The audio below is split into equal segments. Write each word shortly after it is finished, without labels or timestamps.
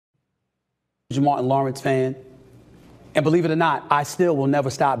Martin Lawrence fan. And believe it or not, I still will never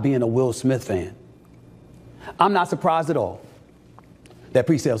stop being a Will Smith fan. I'm not surprised at all that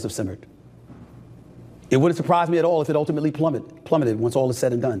pre-sales have simmered. It wouldn't surprise me at all if it ultimately plummeted once all is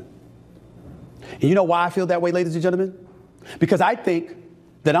said and done. And you know why I feel that way, ladies and gentlemen? Because I think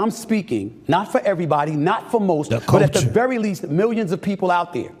that I'm speaking not for everybody, not for most, but at the very least, millions of people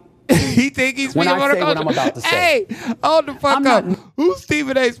out there. He think he's speaking for the culture. What I'm about to say. Hey, hold the fuck up. Who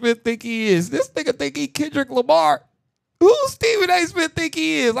Stephen A. Smith think he is? This nigga think he Kendrick Lamar. Who Stephen A. Smith think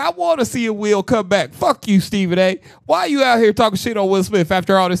he is? I want to see a Will come back. Fuck you, Stephen A. Why you out here talking shit on Will Smith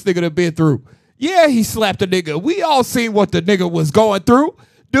after all this nigga done been through? Yeah, he slapped a nigga. We all seen what the nigga was going through.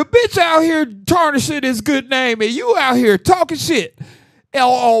 The bitch out here tarnishing his good name, and you out here talking shit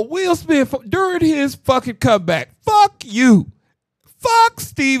on Will Smith during his fucking comeback. Fuck you. Fuck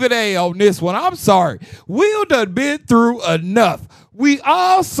Stephen A. on this one. I'm sorry. Will done been through enough. We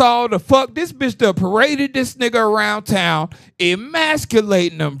all saw the fuck. This bitch done paraded this nigga around town,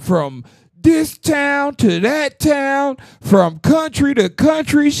 emasculating him from this town to that town, from country to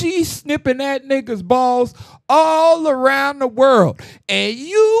country. She's snipping that nigga's balls all around the world. And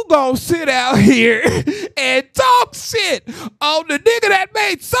you gonna sit out here and talk shit on the nigga that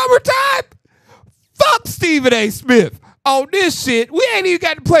made Summertime? Fuck Stephen A. Smith on this shit. We ain't even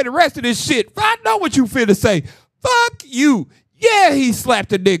got to play the rest of this shit. I know what you finna say. Fuck you. Yeah, he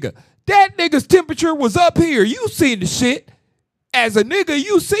slapped a nigga. That nigga's temperature was up here. You seen the shit. As a nigga,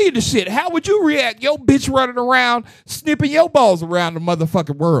 you seen the shit. How would you react? Your bitch running around, snipping your balls around the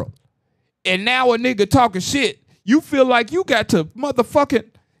motherfucking world. And now a nigga talking shit. You feel like you got to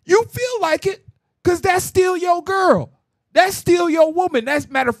motherfucking, you feel like it, because that's still your girl. That's still your woman. That's,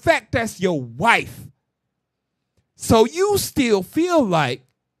 matter of fact, that's your wife. So you still feel like,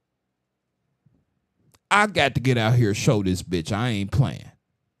 I got to get out here and show this bitch I ain't playing.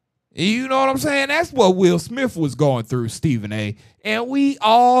 You know what I'm saying? That's what Will Smith was going through, Stephen A. And we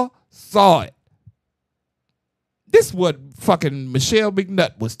all saw it. This is what fucking Michelle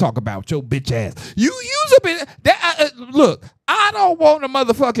McNutt was talking about, your bitch ass. You use a bitch. Look, I don't want a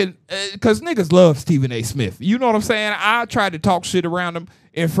motherfucking, because niggas love Stephen A. Smith. You know what I'm saying? I tried to talk shit around him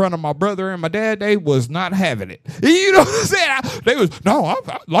in front of my brother and my dad. They was not having it. You know what I'm saying? They was, no,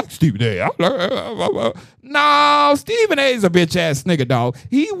 I like Stephen A. No, Stephen A. is a bitch ass nigga, dog.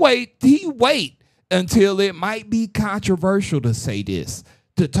 He wait until it might be controversial to say this,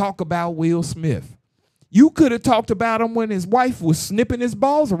 to talk about Will Smith. You could have talked about him when his wife was snipping his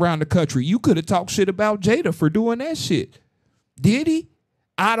balls around the country. You could have talked shit about Jada for doing that shit. Did he?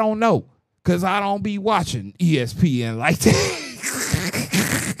 I don't know, because I don't be watching ESPN like that.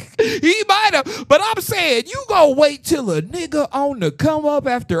 He might have, but I'm saying you gonna wait till a nigga on the come up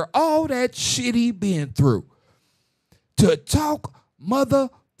after all that shit he been through to talk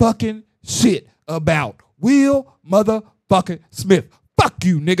motherfucking shit about Will motherfucking Smith. Fuck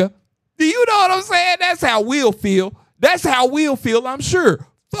you, nigga. Do you know what I'm saying? That's how Will feel. That's how Will feel, I'm sure.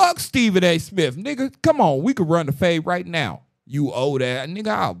 Fuck Stephen A. Smith. Nigga, come on. We could run the fade right now. You old ass. Nigga,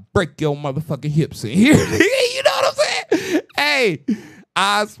 I'll break your motherfucking hips in here. You know what I'm saying? Hey,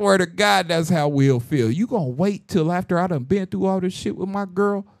 I swear to God, that's how Will feel. You gonna wait till after I done been through all this shit with my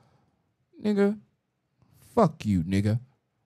girl? Nigga, fuck you, nigga.